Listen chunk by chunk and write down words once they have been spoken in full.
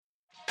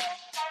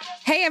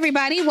Hey,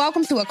 everybody.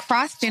 Welcome to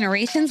Across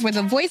Generations, where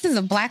the voices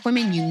of Black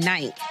women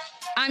unite.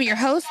 I'm your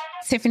host,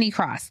 Tiffany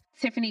Cross.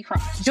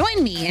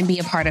 Join me and be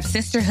a part of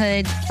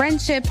sisterhood,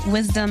 friendship,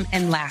 wisdom,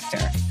 and laughter.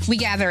 We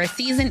gather a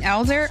seasoned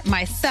elder,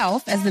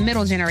 myself as the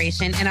middle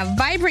generation, and a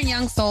vibrant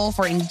young soul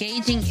for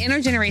engaging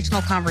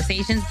intergenerational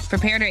conversations.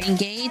 Prepare to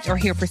engage or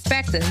hear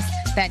perspectives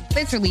that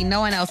literally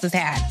no one else has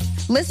had.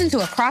 Listen to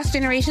Across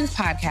Generations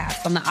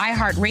podcast on the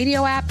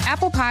iHeartRadio app,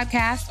 Apple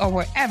Podcasts, or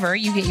wherever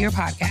you get your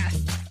podcasts.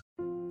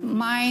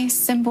 My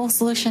simple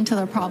solution to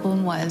the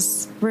problem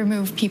was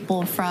remove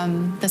people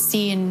from the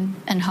scene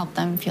and help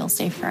them feel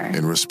safer.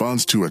 In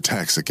response to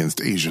attacks against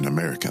Asian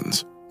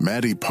Americans,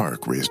 Maddie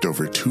Park raised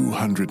over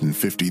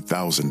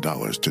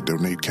 $250,000 to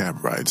donate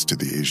cab rides to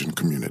the Asian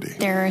community.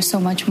 There is so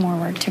much more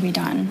work to be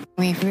done.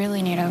 We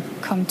really need to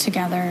come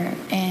together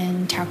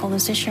and tackle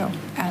this issue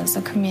as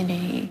a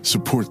community.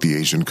 Support the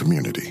Asian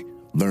community.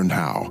 Learn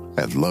how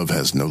at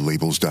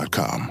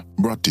lovehasnolabels.com.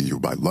 Brought to you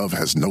by Love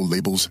Has No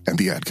Labels and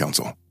the Ad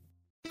Council.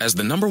 As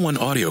the #1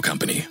 audio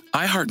company,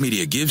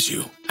 iHeartMedia gives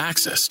you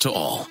access to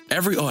all.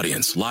 Every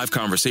audience, live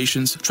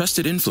conversations,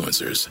 trusted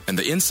influencers, and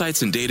the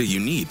insights and data you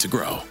need to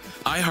grow.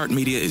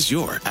 iHeartMedia is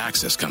your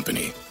access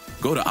company.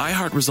 Go to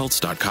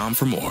iHeartResults.com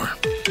for more.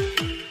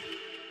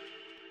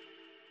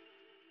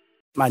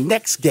 My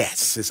next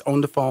guest is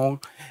on the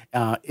phone.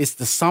 It's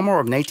the summer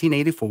of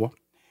 1984,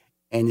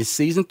 and it's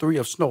season 3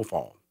 of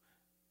Snowfall.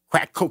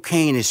 Crack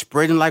cocaine is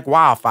spreading like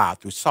wildfire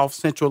through South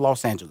Central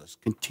Los Angeles,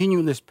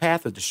 continuing this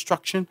path of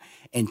destruction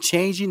and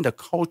changing the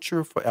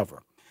culture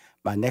forever.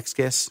 My next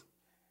guest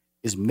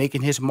is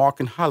making his mark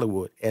in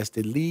Hollywood as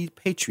the lead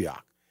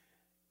patriarch,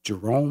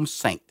 Jerome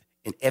Saint,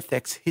 in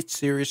FX hit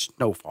series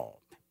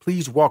Snowfall.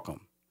 Please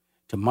welcome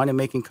to Money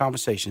Making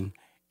Conversation,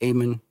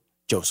 Amin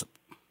Joseph.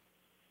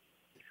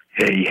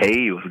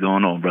 Hey, what's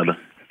going on, brother?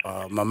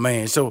 My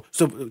man. So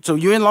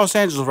you're in Los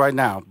Angeles right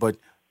now, but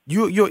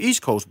you're an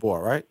East Coast boy,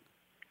 right?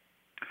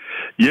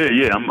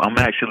 Yeah. I'm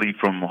actually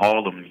from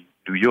Harlem,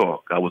 New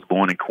York. I was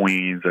born in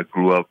Queens. I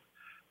grew up,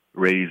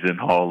 raised in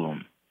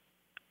Harlem.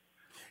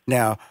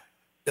 Now,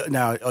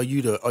 are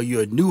you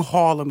a new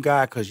Harlem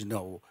guy? Because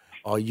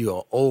are you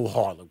an old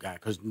Harlem guy?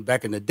 Because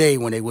back in the day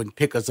when they wouldn't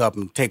pick us up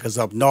and take us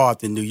up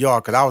north in New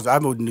York, because I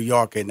moved to New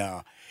York in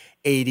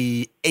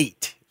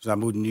 '88. So I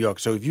moved to New York.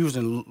 So if you was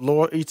in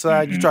Lower East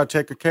Side, you try to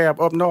take a cab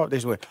up north, they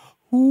went,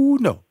 who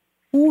know?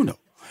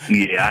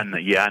 Yeah, I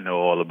know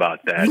all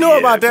about that. You know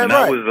about that,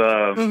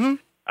 right?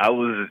 I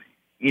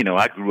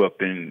grew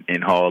up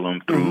in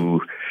Harlem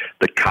through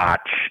the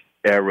Koch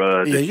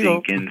era, the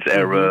Jenkins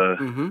era,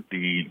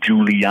 the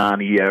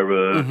Giuliani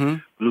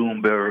era,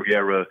 Bloomberg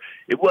era.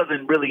 It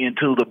wasn't really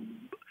until the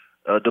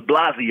de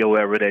Blasio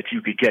era that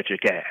you could catch a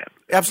cab.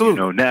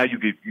 Absolutely. Now you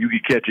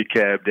could catch a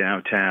cab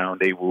downtown.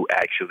 They will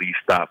actually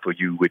stop for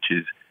you, which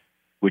is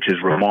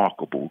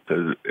remarkable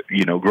because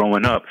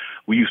growing up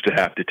we used to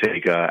have to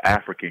take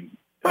African.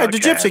 Right, the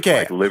gypsy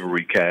cab. Like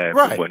livery cabs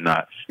and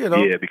whatnot.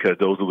 Yeah, because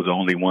those were the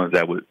only ones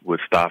that would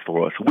stop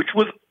for us, which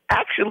was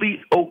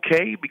actually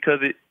okay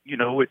because it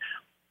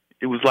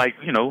was like,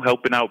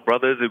 helping out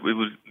brothers. It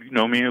was, it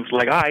was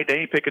like, all right, they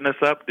ain't picking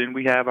us up. Then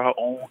we have our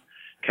own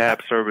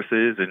cab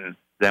services and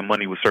that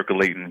money was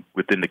circulating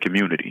within the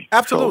community.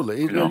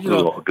 Absolutely. So, it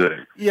was all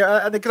good.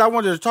 Yeah, because I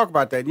wanted to talk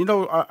about that.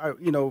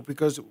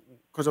 Because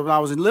when I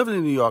was living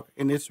in New York,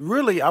 and it's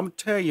really, I'm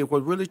telling you,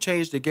 what really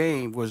changed the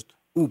game was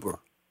Uber.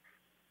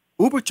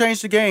 Uber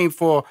changed the game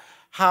for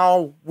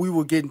how we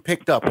were getting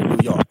picked up in New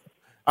York.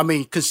 I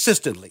mean,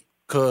 consistently,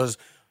 because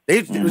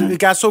they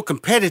got so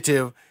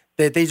competitive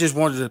that they just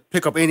wanted to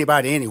pick up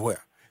anybody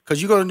anywhere.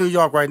 Because you go to New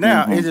York right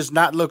now, it does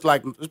not look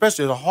like,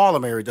 especially the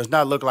Harlem area, does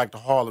not look like the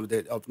Harlem of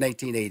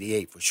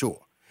 1988 for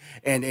sure.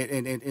 And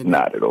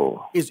not at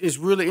all. It's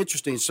really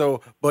interesting. So,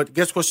 but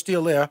guess what's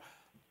still there?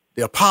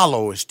 The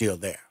Apollo is still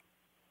there.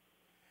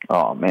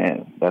 Oh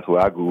man, that's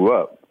where I grew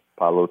up,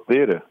 Apollo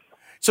Theater.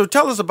 So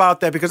tell us about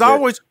that, because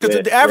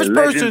the average person,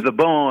 legends are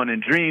born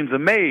and dreams are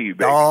made.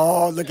 Baby.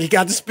 Oh, look, he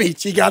got the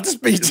speech.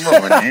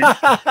 Come on, man.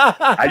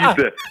 I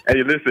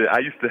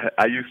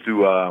used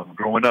to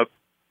growing up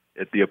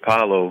at the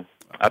Apollo.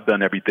 I've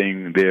done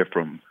everything there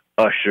from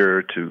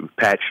usher to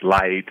patch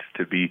lights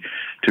to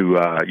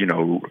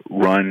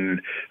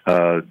run,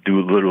 do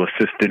a little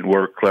assistant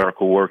work,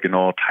 clerical work, and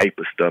all type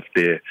of stuff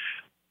there.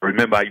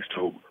 Remember, I used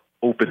to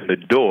open the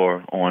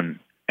door on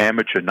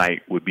amateur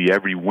night. Would be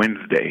every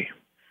Wednesday.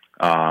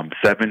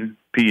 7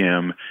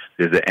 p.m.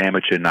 There's an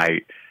amateur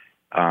night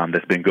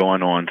that's been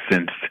going on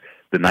since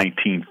the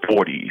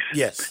 1940s.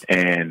 Yes.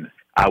 And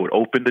I would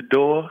open the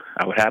door.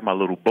 I would have my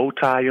little bow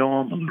tie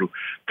on, my little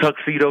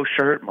tuxedo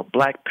shirt, my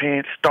black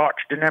pants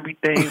starched and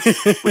everything,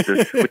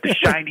 with the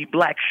shiny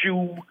black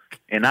shoe.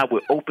 And I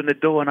would open the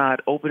door, and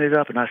I'd open it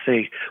up, and I'd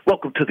say,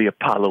 "Welcome to the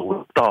Apollo,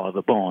 where stars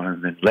are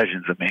born and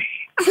legends are made."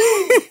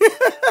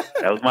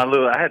 That was my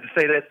little. I had to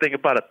say that thing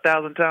about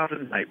 1,000 times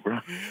a night, bro.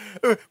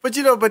 But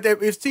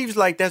it seems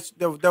like this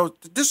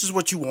is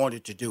what you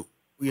wanted to do.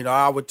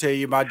 I would tell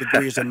you my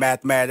degree is in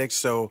mathematics,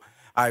 so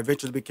I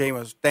eventually became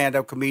a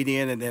stand-up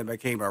comedian, and then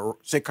became a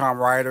sitcom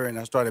writer, and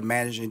I started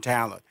managing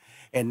talent.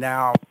 and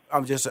now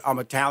I'm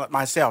a talent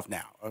myself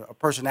now, a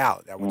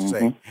personality, I would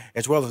say,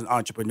 as well as an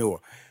entrepreneur.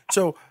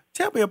 So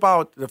tell me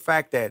about the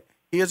fact that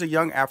here's a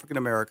young African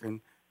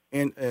American,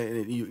 and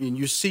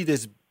you see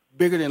this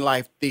bigger than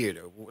life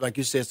theater, like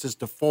you said, since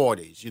the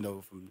 40s.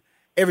 From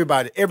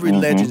every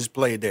legend's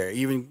played there.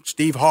 Even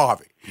Steve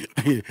Harvey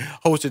he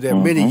hosted there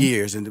many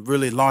years and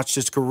really launched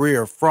his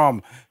career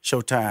from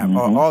Showtime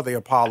or the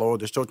Apollo.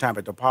 The Showtime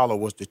at the Apollo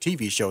was the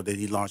TV show that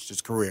he launched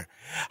his career.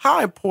 How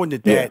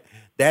important did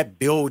that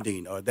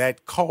building or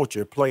that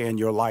culture play in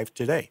your life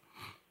today?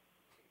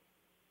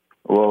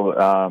 Well,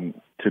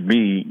 to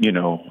me,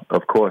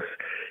 of course,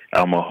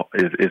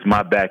 it's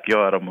my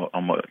backyard. I'm a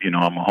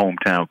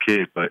hometown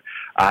kid, but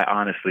I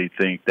honestly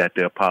think that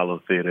the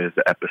Apollo Theater is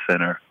the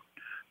epicenter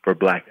for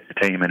Black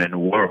entertainment in the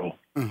world.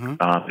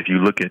 If you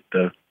look at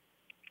the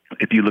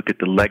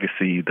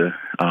legacy,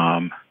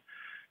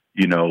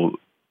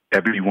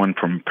 everyone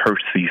from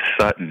Percy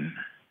Sutton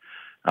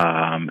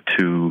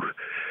to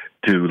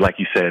like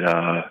you said,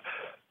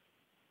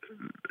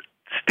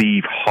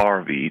 Steve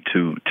Harvey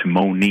to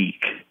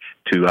Monique.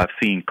 I've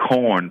seen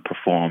Korn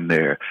perform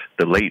there,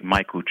 the late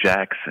Michael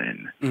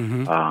Jackson,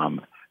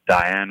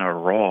 Diana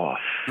Ross,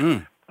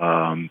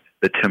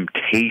 the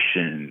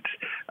Temptations.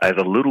 As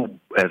a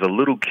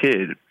little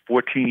kid,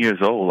 14 years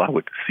old, I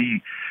would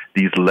see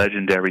these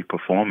legendary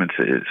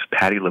performances,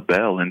 Patti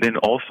LaBelle, and then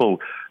also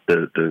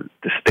the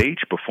stage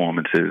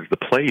performances, the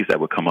plays that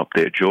would come up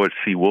there, George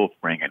C. Wolfe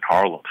bringing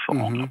Harlem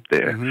Song up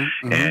there.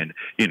 And,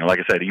 like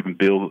I said, even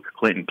Bill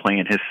Clinton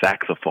playing his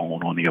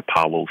saxophone on the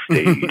Apollo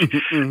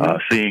stage,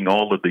 seeing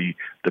all of the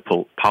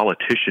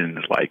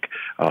politicians like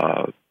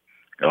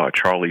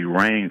Charlie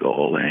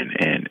Rangel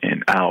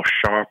and Al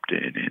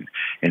Sharpton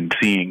and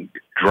seeing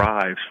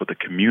drives for the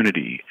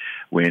community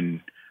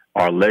when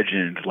our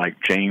legends like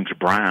James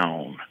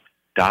Brown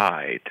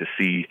died, to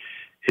see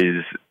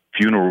his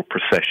funeral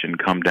procession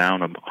come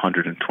down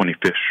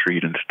 125th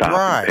Street and stop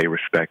and pay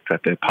respects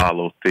at the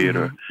Apollo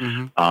Theater.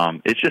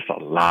 It's just a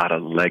lot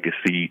of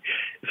legacy.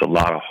 It's a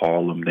lot of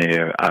Harlem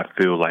there. I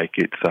feel like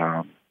it's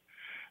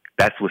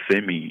that's what's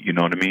in me. You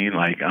know what I mean?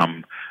 Like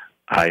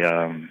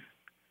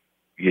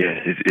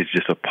it's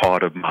just a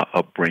part of my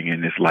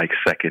upbringing. It's like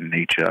second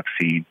nature. I've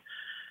seen,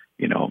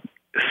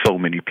 so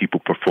many people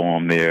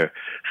perform there,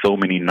 so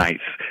many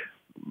nights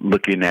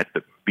looking at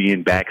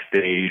being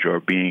backstage or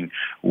being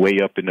way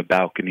up in the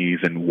balconies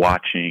and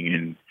watching,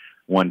 and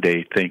one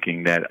day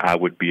thinking that I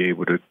would be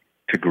able to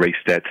grace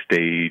that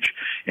stage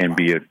and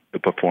be the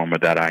performer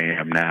that I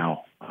am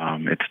now.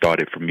 It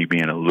started from me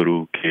being a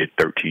little kid,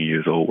 13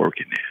 years old,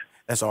 working there.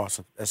 That's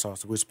awesome.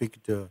 We're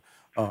speaking to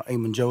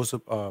Amin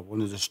Joseph,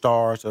 one of the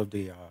stars of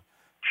the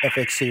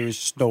FX series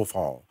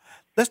Snowfall.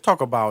 Let's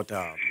talk about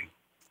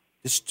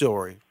this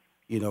story.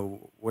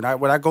 When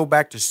I go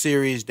back to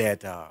series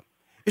that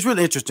it's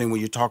really interesting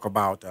when you talk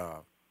about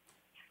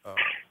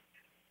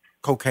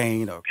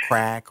cocaine or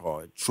crack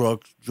or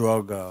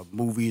drug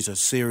movies or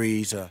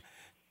series.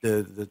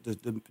 The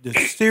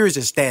series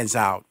that stands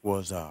out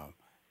was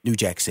New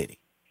Jack City.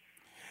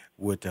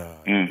 With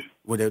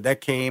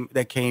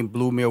that came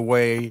blew me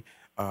away.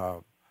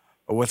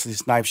 Wesley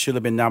Snipes should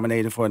have been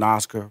nominated for an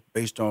Oscar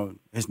based on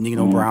his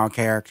Nino Brown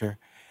character,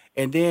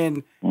 and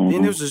then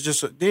it was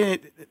just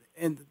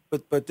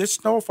but this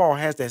Snowfall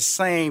has that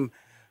same,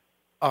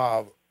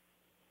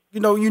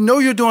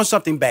 you're doing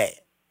something bad,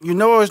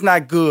 it's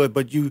not good,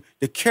 but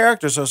the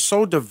characters are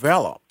so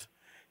developed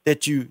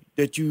that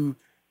you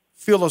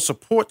feel a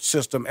support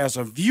system as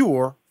a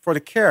viewer for the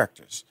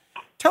characters.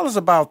 Tell us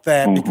about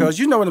that, because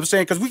you know what I'm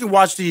saying, because we can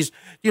watch these,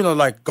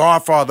 like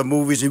Godfather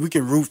movies, and we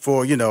can root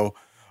for,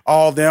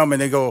 all of them,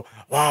 and they go,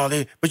 wow,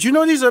 but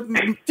these are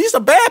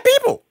bad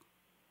people.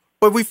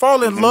 But we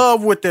fall in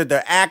love with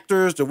the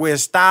actors, the way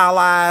it's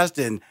stylized,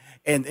 and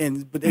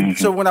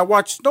so when I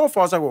watch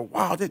Snowfall, I go,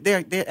 wow,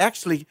 they're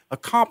actually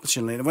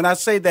accomplishing it. And when I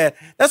say that,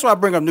 that's why I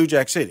bring up New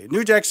Jack City.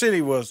 New Jack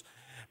City was,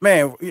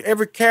 man,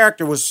 every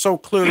character was so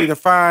clearly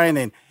defined,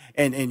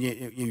 and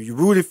you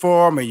rooted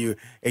for them, and you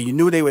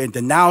knew they would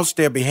denounce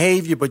their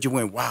behavior, but you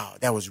went, wow,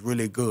 that was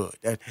really good.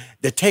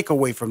 The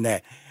takeaway from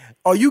that.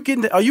 Are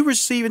you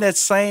receiving that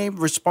same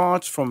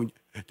response from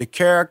the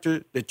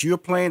character that you're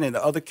playing and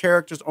the other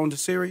characters on the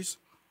series?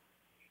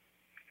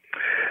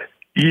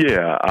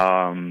 Yeah,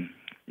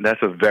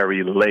 that's a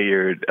very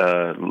layered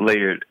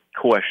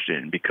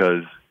question,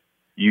 because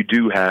you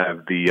do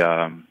have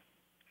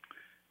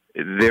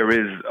there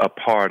is a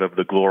part of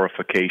the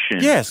glorification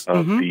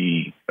of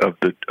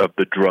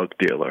the drug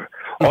dealer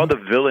or the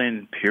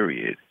villain,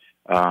 period.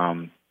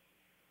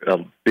 A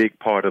big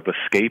part of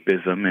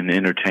escapism and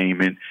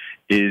entertainment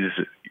is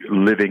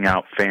living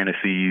out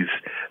fantasies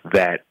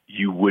that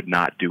you would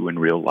not do in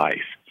real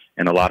life.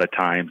 And a lot of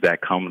times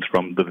that comes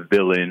from the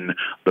villain,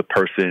 the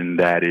person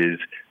that is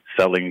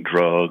selling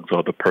drugs,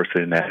 or the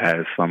person that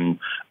has some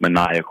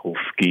maniacal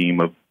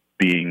scheme of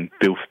being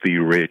filthy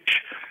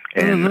rich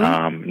and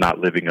not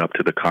living up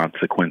to the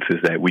consequences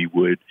that we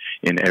would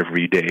in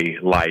everyday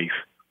life,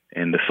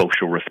 and the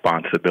social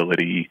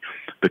responsibility,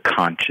 the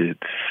conscience,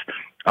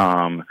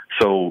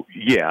 So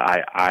yeah,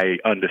 I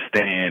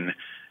understand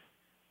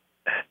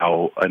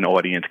how an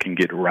audience can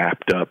get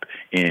wrapped up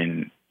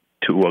into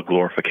a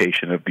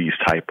glorification of these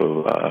type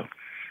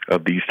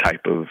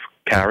of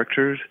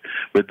characters.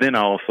 But then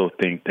I also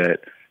think that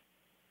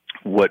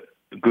what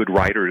good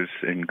writers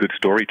and good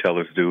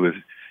storytellers do is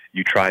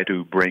you try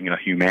to bring a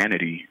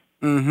humanity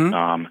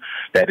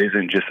that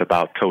isn't just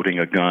about toting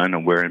a gun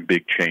or wearing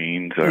big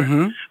chains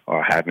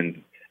or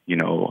having,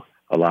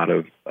 a lot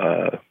of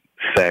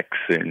sex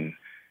and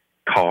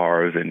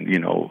cars, and,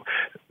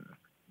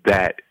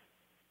 that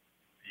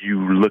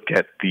you look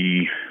at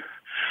the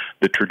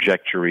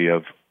trajectory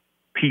of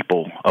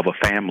people, of a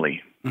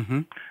family,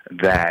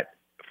 that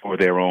for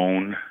their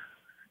own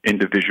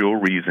individual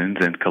reasons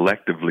and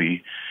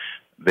collectively,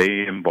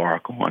 they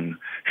embark on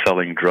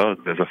selling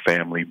drugs as a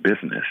family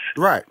business.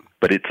 Right.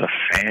 But it's a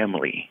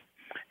family,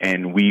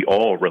 and we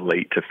all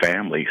relate to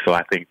family. So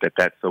I think that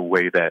that's a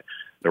way that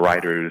the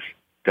writers,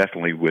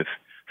 definitely with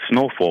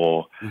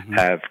Snowfall,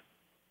 have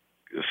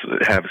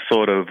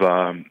sort of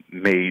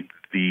made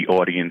the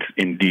audience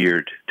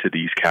endeared to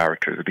these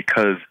characters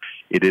because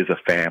it is a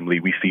family.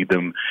 We see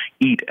them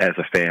eat as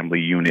a family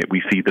unit.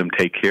 We see them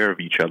take care of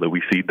each other.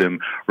 We see them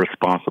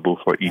responsible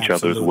for each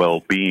other's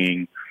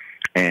well-being.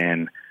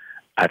 And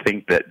I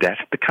think that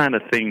that's the kind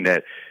of thing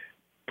that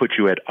puts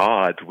you at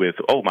odds with,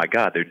 oh, my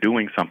God, they're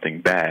doing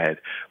something bad,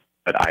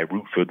 but I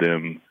root for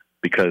them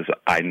because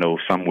I know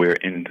somewhere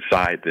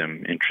inside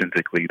them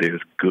intrinsically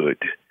there's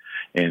good,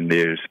 and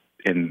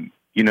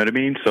you know what I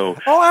mean? So,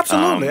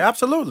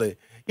 absolutely.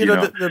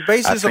 The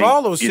basis of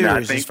all those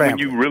series is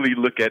family. When you really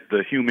look at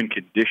the human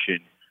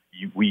condition,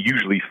 we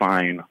usually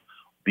find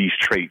these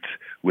traits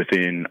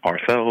within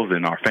ourselves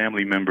and our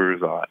family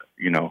members.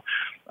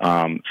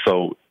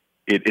 So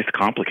it's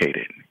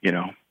complicated.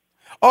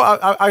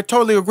 Oh, I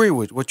totally agree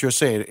with what you're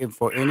saying. And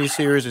for any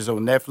series is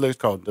on Netflix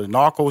called the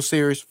Narco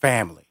series,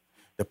 family.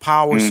 The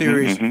Power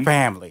series,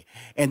 family.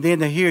 And then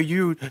to hear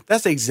you,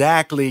 that's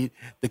exactly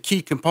the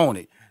key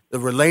component. The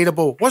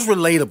relatable. What's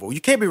relatable? You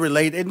can't be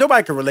related.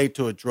 Nobody can relate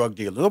to a drug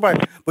dealer.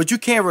 But you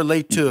can't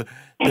relate to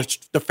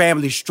the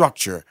family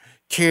structure,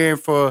 caring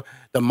for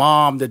the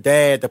mom, the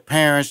dad, the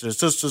parents, the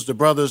sisters, the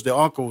brothers, the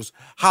uncles,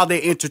 how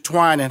they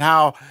intertwine and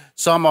how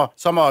some are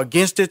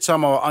against it,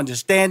 some are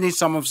understanding,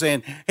 some are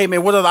saying, hey,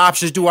 man, what other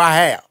options do I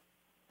have?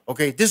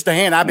 Okay, this is the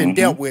hand I've been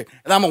dealt with,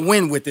 and I'm going to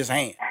win with this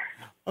hand.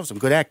 That was some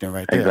good acting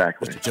right there,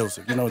 exactly. Mr.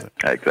 Joseph.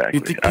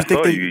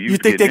 Exactly. You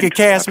think they could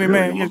cast me,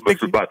 man? I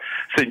was about to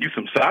send you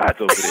some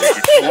sides over there.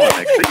 Get you on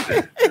next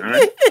season. All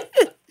right?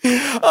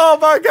 Oh,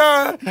 my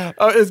God.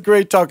 It's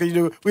great talking to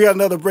you. We got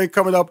another break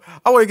coming up.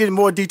 I want to get in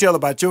more detail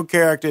about your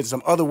character and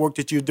some other work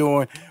that you're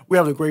doing. We're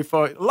having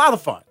a lot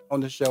of fun on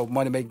the show,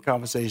 Money Making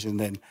Conversation.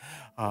 And,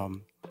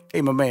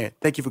 hey, my man,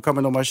 thank you for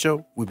coming on my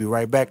show. We'll be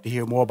right back to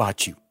hear more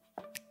about you.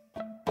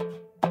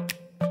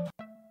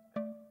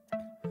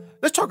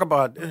 Let's talk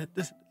about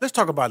Let's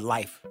talk about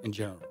life in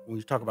general. When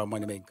we talk about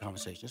money making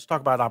conversations, let's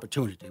talk about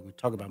opportunity. When we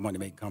talk about money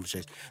making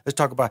conversations, let's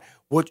talk about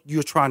what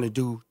you're trying to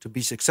do to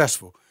be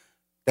successful.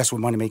 That's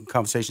what money making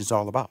conversations is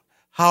all about.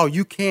 How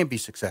you can be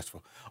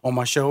successful. On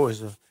my show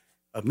is a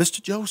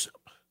Mr. Joseph.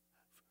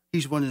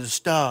 He's one of the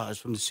stars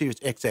from the series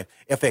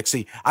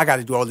FXC. I got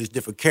to do all these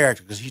different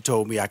characters because he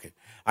told me I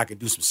could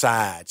do some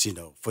sides,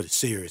 for the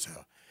series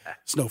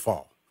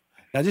Snowfall.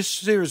 Now this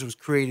series was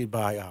created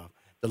by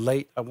the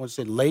late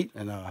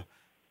and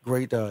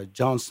great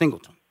John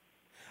Singleton.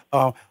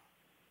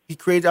 He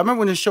created. I remember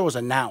when the show was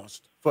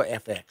announced for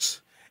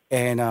FX,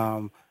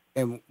 and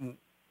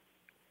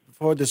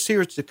for the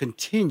series to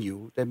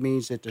continue, that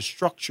means that the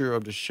structure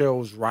of the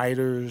show's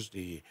writers,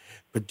 the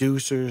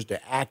producers,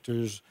 the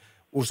actors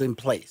was in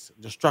place.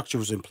 The structure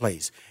was in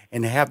place,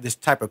 and to have this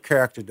type of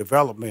character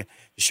development,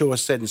 the show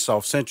is set in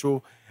South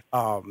Central.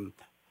 When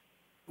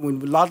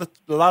a lot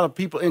of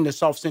people in the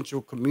South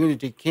Central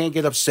community can't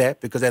get upset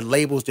because that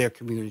labels their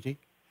community,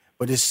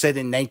 but it's set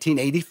in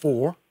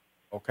 1984.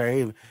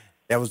 Okay,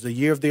 that was the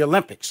year of the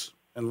Olympics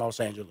in Los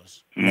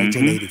Angeles,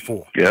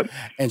 1984. Yep.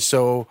 And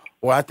so,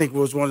 I think it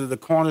was one of the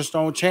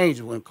cornerstone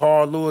changes when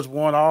Carl Lewis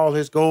won all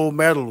his gold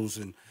medals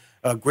and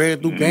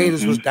Greg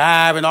Louganis was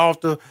diving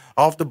off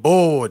the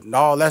board and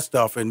all that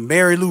stuff, and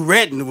Mary Lou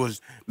Retton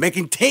was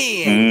making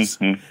tens.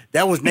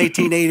 That was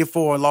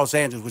 1984 in Los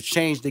Angeles, which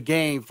changed the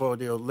game for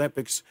the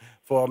Olympics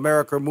for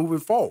America moving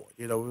forward.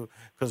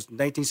 Because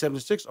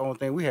 1976, the only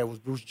thing we had was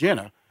Bruce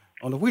Jenner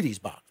on the Wheaties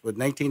box, but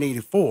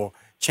 1984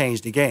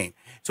 changed the game.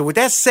 So with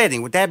that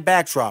setting, with that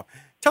backdrop,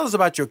 tell us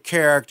about your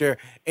character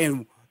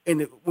and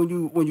when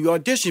you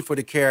auditioned for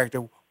the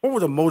character, what were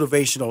the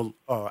motivational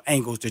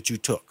angles that you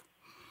took?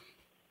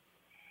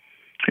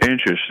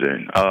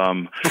 Interesting.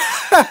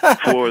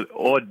 For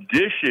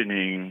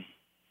auditioning,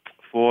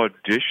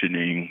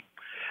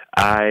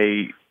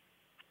 I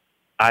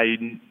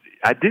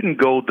didn't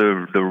go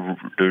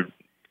the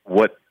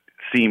what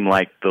seemed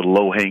like the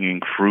low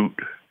hanging fruit,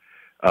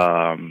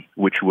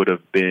 which would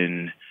have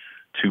been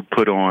to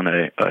put on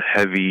a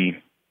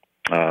heavy,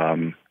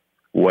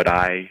 what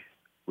I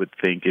would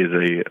think is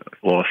a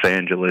Los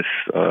Angeles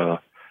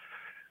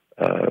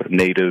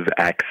native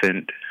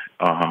accent,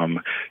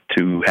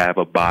 to have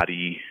a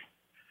body,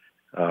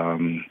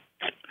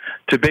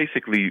 to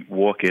basically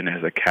walk in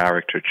as a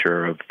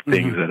caricature of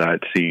things that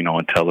I'd seen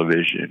on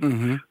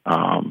television,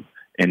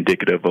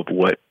 indicative of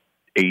what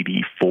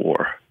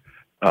 84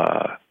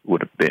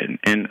 would have been.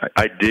 And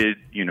I did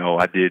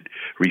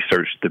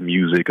research the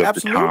music of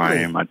the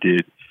time.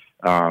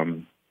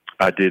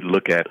 I did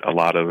look at a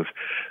lot of,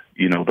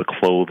 the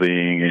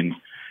clothing,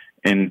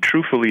 and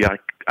truthfully,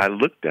 I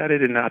looked at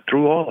it and I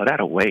threw all of that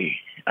away.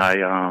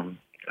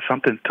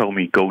 Something told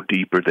me go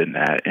deeper than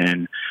that,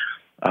 and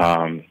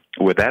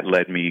where that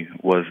led me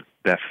was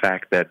that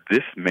fact that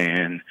this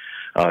man,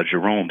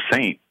 Jerome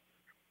Saint,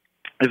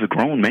 is a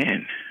grown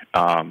man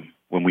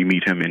when we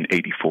meet him in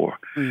 84.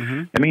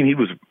 I mean, he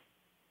was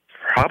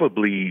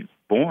probably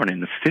born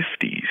in the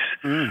 50s.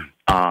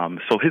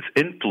 So his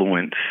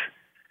influence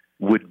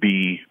would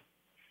be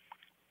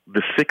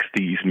the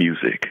 60s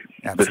music,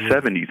 Absolutely. The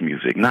 70s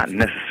music, not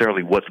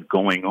necessarily what's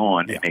going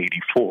on in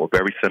 84.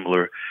 Very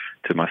similar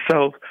to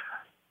myself.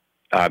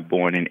 I'm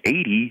born in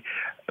 80.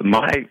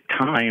 My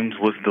times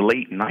was the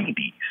late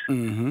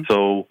 90s.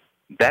 So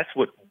that's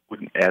what,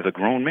 as a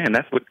grown man,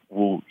 that's what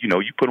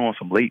you put on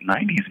some late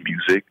 90s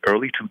music,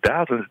 early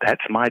 2000s,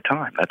 that's my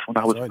time. That's when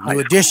I was in high school,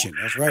 edition.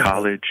 That's right,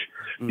 college.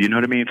 You know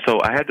what I mean? So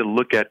I had to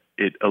look at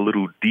it a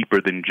little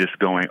deeper than just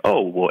going,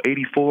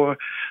 84,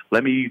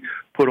 let me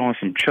put on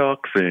some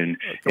chucks and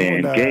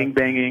gang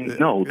banging.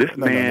 No, this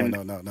man.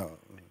 No.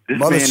 This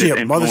Mothership. man is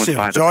influenced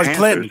by George the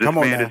Clinton. Panthers. Come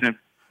on this now.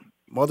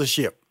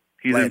 Mothership.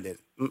 He's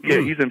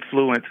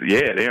influenced.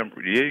 Yeah,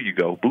 there you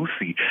go.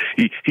 Boosie.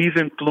 He's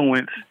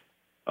influenced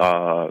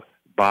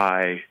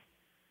by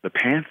the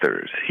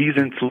Panthers. He's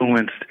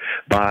influenced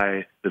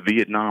by the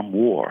Vietnam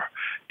War.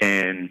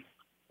 And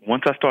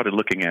once I started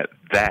looking at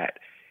that,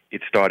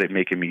 it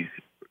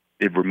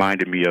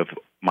reminded me of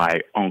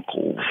my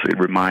uncles. It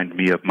reminded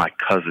me of my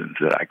cousins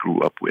that I grew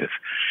up with.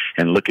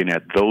 And looking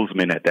at those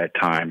men at that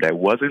time that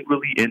wasn't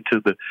really into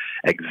the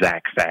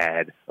exact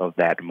fad of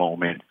that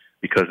moment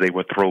because they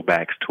were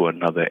throwbacks to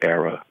another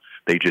era.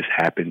 They just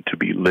happened to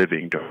be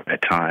living during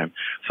that time.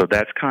 So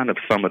that's kind of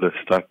some of the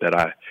stuff that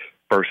I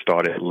first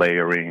started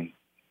layering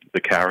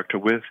the character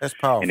with. That's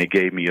powerful. And it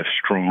gave me a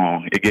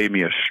strong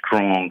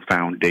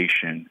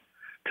foundation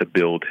to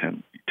build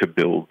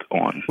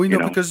on. Well,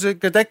 because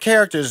that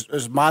character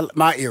is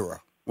my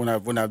era.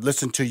 When I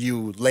listened to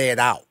you lay it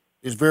out,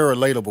 it's very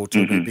relatable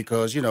to me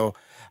because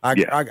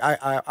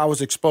I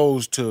was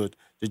exposed to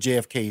the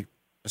JFK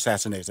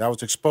assassination. I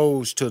was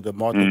exposed to the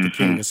Martin Luther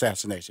King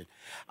assassination.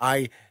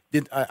 I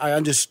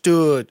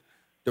understood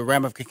the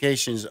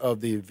ramifications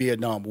of the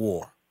Vietnam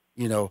War.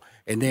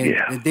 And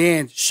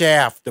then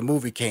Shaft, the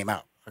movie, came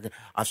out.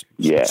 I was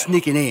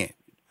sneaking in,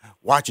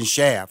 watching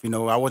Shaft.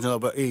 I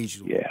wasn't of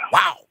age. Yeah.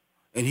 Wow.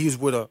 And he was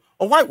with a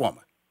white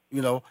woman.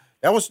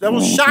 That was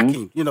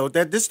shocking.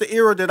 That this is the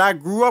era that I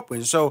grew up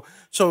in. So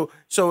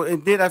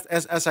and then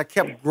as I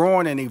kept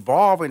growing and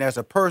evolving as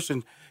a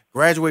person,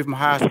 graduating from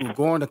high school,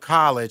 going to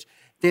college,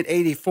 then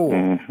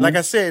 84. Like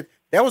I said,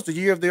 that was the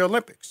year of the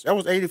Olympics. That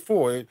was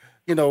 84.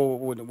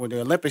 When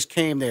the Olympics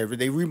came there,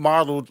 they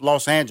remodeled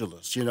Los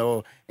Angeles,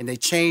 and they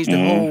changed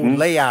the whole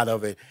layout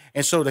of it.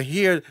 And so to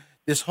hear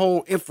this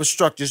whole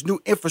infrastructure, this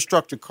new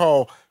infrastructure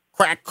called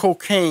crack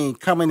cocaine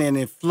coming in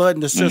and flooding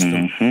the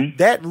system,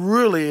 that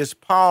really is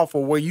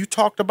powerful. Where you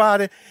talked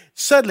about it,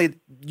 suddenly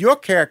your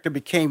character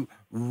became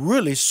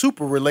really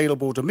super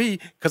relatable to me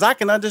because I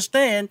can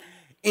understand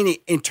any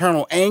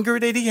internal anger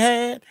that he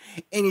had,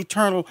 any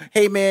internal,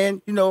 hey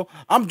man,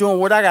 I'm doing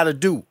what I got to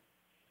do.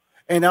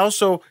 And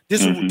also,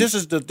 this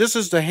is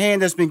the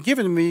hand that's been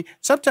given to me.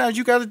 Sometimes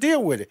you got to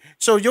deal with it.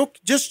 So you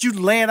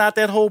laying out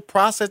that whole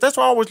process. That's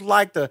why I always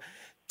like to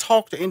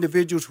talk to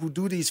individuals who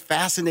do these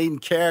fascinating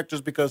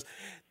characters because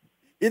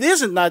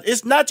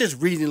it's not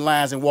just reading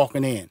lines and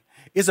walking in.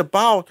 It's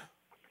about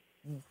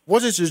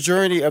what is the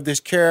journey of this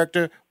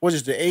character? What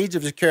is the age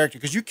of this character?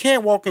 Because you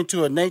can't walk into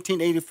a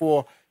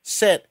 1984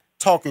 set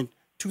talking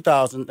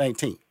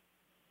 2019.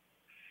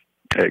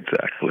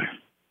 Exactly.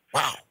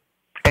 Wow.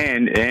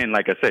 And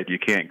like I said, you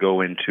can't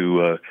go into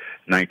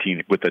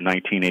with a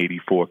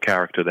 1984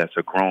 character that's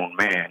a grown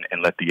man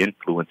and let the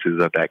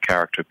influences of that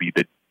character be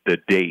the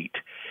date,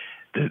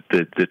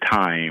 the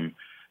time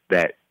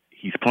that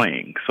he's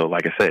playing. So,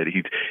 like I said,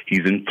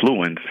 he's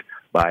influenced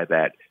by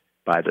the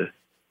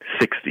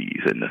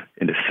 60s and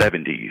the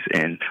 70s,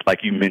 and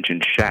like you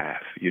mentioned,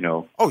 Shaft.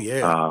 Oh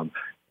yeah.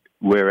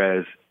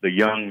 Whereas the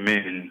young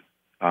men,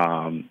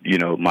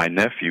 my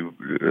nephew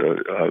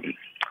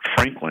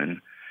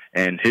Franklin.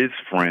 And his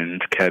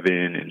friends,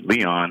 Kevin and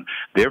Leon,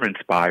 they're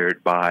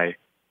inspired by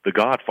The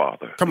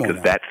Godfather. Come on,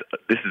 because now.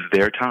 This is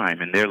their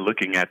time, and they're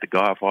looking at The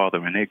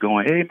Godfather, and they're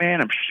going, hey,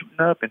 man, I'm shooting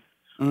up and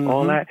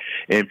all that.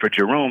 And for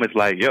Jerome, it's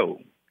like,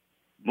 yo,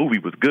 movie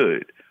was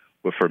good.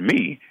 But for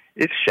me,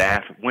 it's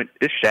Shaft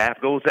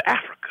goes to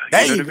Africa.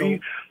 There you know what go. I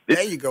mean?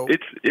 There you go.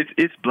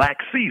 It's Black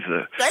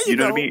Caesar. There you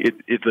know go. what I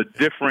mean? It's a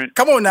different...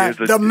 Come on now,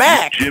 the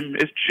Mac.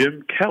 It's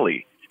Jim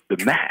Kelly. The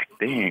Mac.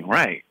 Dang,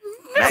 right.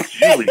 Max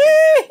Julian.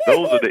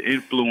 Those are the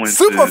influences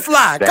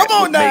Superfly. that Come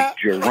on would now. make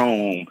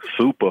Jerome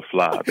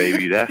Superfly,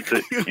 baby. That's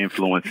the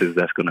influences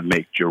that's going to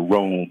make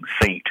Jerome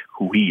Saint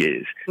who he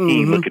is.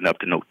 He ain't looking up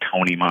to no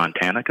Tony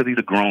Montana because he's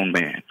a grown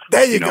man.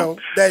 There you go.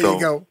 There you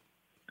go.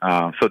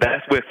 So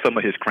that's where some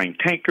of his Crane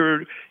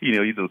Tanker, he's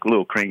a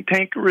little Crane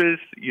Tankerist,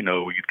 he's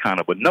kind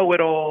of a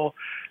know-it-all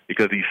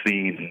because he's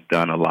seen and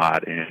done a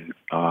lot.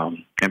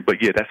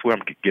 But yeah, that's where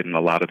I'm getting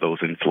a lot of those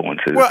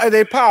influences. Well,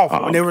 they're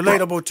powerful and they're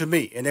relatable to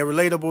me, and they're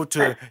relatable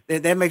to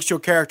that makes your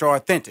character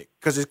authentic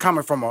because it's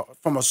coming from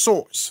a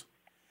source.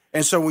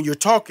 And so when you're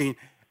talking,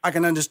 I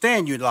can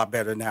understand you a lot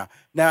better now.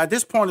 Now at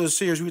this point of the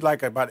series, we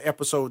like about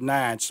episode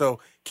 9. So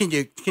can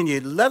you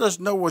let us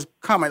know what's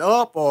coming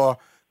up, or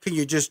can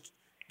you just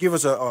give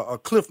us a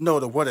cliff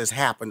note of what has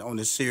happened on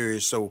this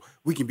series so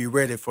we can be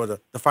ready for the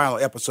final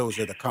episodes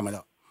that are coming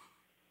up?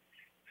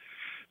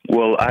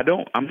 Well,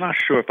 I'm not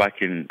sure if I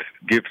can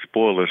give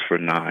spoilers for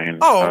 9.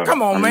 Oh,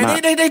 come on,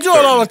 man. They do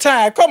it all the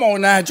time. Come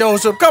on now,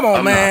 Joseph. Come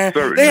on, man.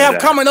 They have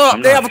coming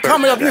up. They have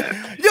coming up. But,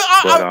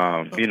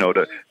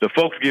 the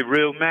folks get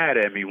real mad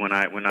at me when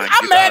I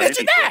I'm mad at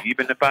you now.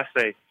 Even if I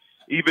say,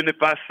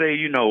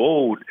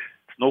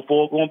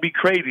 Snowfall gonna be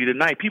crazy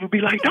tonight. People be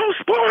like, "Don't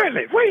spoil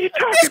it." What are you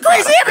talking about? It's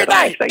crazy every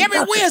night. Every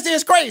Wednesday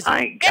is crazy.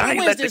 I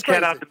ain't let the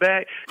cat out the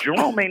bag.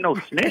 Jerome ain't no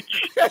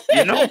snitch,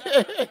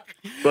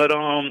 But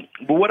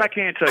what I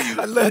can tell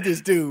you, I love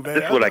this dude, man.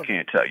 This is what I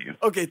can tell you.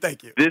 Okay,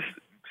 thank you. This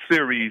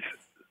series,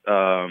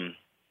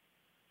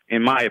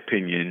 in my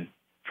opinion,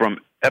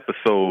 from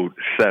episode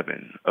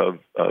 7 of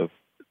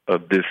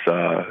this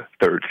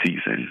third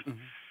season,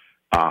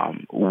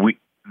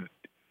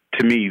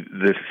 to me,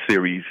 this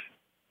series.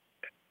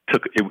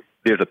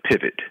 There's a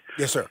pivot.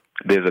 Yes, sir.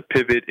 There's a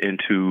pivot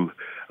into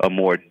a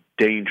more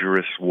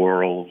dangerous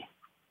world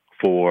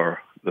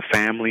for the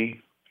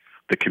family,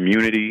 the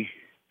community,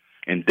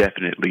 and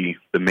definitely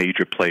the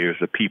major players,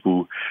 the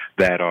people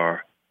that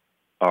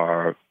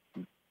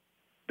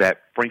that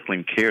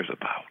Franklin cares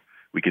about.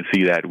 We can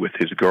see that with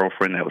his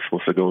girlfriend that was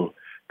supposed to go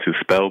to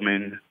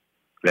Spelman,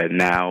 that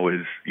now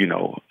is,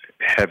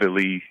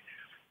 heavily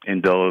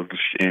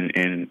indulged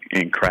in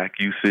crack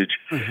usage.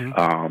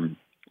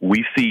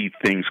 We see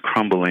things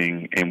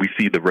crumbling, and we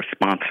see the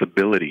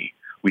responsibility.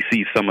 We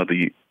see some of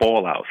the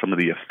fallout, some of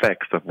the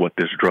effects of what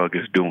this drug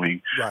is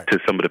doing to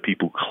some of the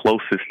people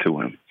closest to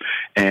him.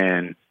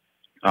 And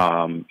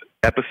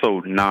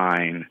episode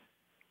 9,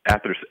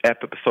 after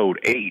episode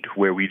 8,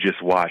 where we just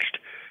watched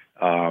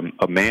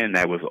a man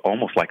that was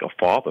almost like a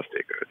father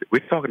figure.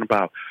 We're talking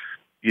about,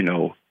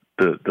 the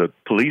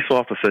police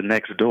officer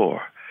next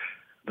door,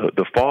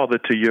 the father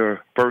to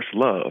your first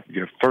love,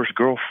 your first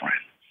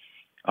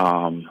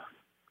girlfriend.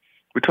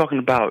 We're talking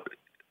about,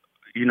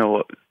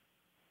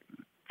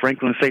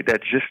 Franklin Saint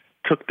that just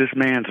took this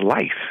man's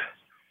life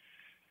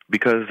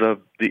because of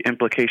the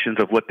implications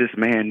of what this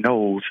man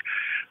knows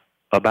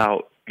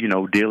about,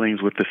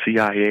 dealings with the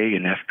CIA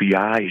and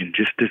FBI and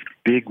just this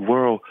big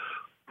world.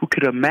 Who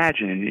could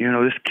imagine,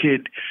 this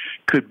kid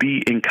could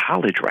be in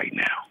college right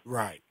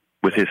now.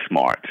 With his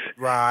smarts.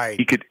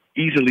 He could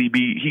easily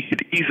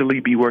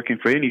be working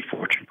for any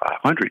Fortune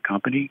 500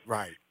 company.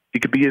 He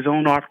could be his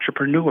own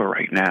entrepreneur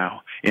right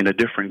now in a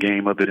different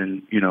game other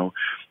than,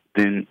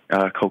 than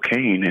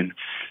cocaine. And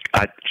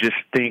I just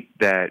think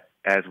that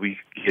as we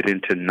get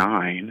into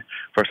 9,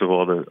 first of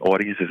all, the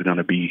audience is going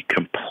to be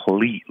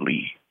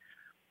completely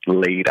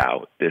laid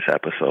out this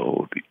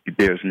episode.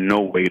 There's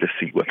no way to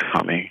see what's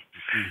coming.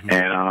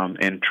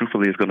 And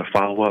truthfully, it's going to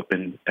follow up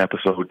in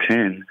episode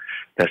 10.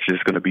 That's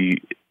just going to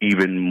be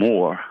even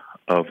more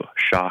of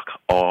shock,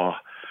 awe.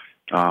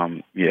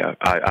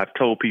 I've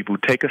told people,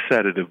 take a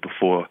sedative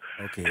before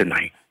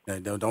tonight.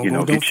 Don't go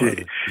no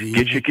further.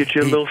 Get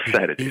your little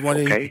sedative,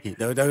 okay?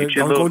 Don't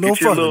go no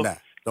further now.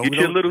 Get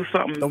your little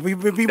something. Don't be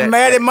people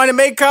mad at money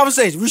make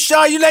conversation.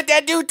 Rashad, you let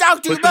that dude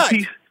talk too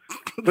much.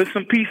 Put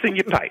some peace in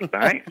your pipe, all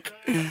right?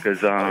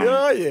 Because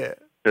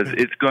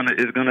it's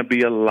gonna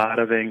be a lot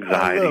of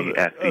anxiety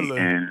at the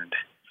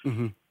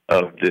end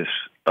of this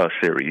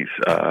series,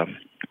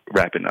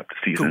 wrapping up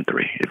season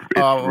 3.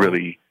 It's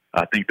really.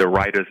 I think the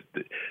writers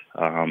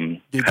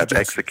have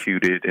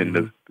executed,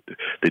 and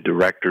the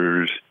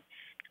directors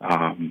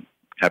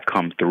have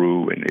come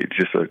through, and it's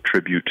just a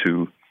tribute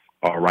to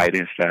our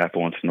writing staff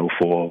on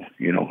Snowfall,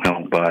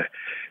 helmed by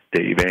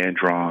Dave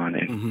Andron,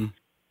 and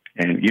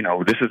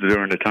this is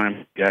during the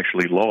time we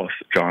actually lost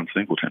John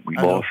Singleton. We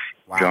lost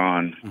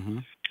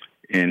John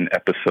in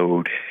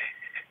episode.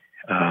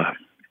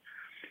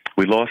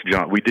 We lost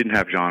John. We didn't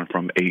have John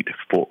from 8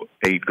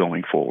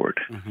 going forward.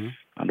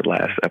 On the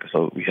last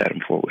episode, we had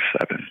him for was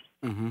 7.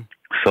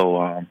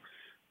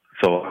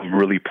 So I'm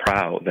really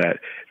proud that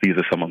these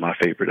are some of my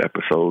favorite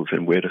episodes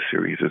and where the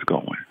series is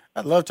going.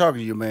 I love talking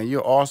to you, man.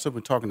 You're awesome. We're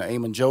talking to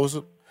Amin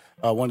Joseph,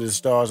 one of the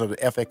stars of the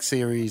FX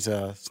series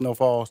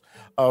Snowfalls.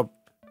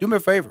 Do me a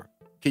favor.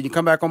 Can you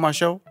come back on my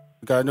show?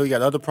 Because I know you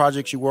got other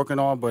projects you're working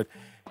on, but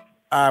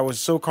I was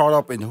so caught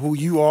up in who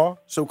you are,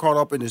 so caught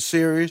up in the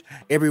series.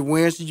 Every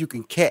Wednesday you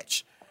can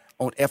catch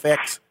on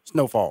FX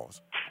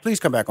Snowfalls. Please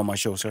come back on my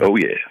show, sir. Oh,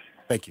 yeah.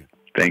 Thank you.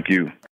 Thank you.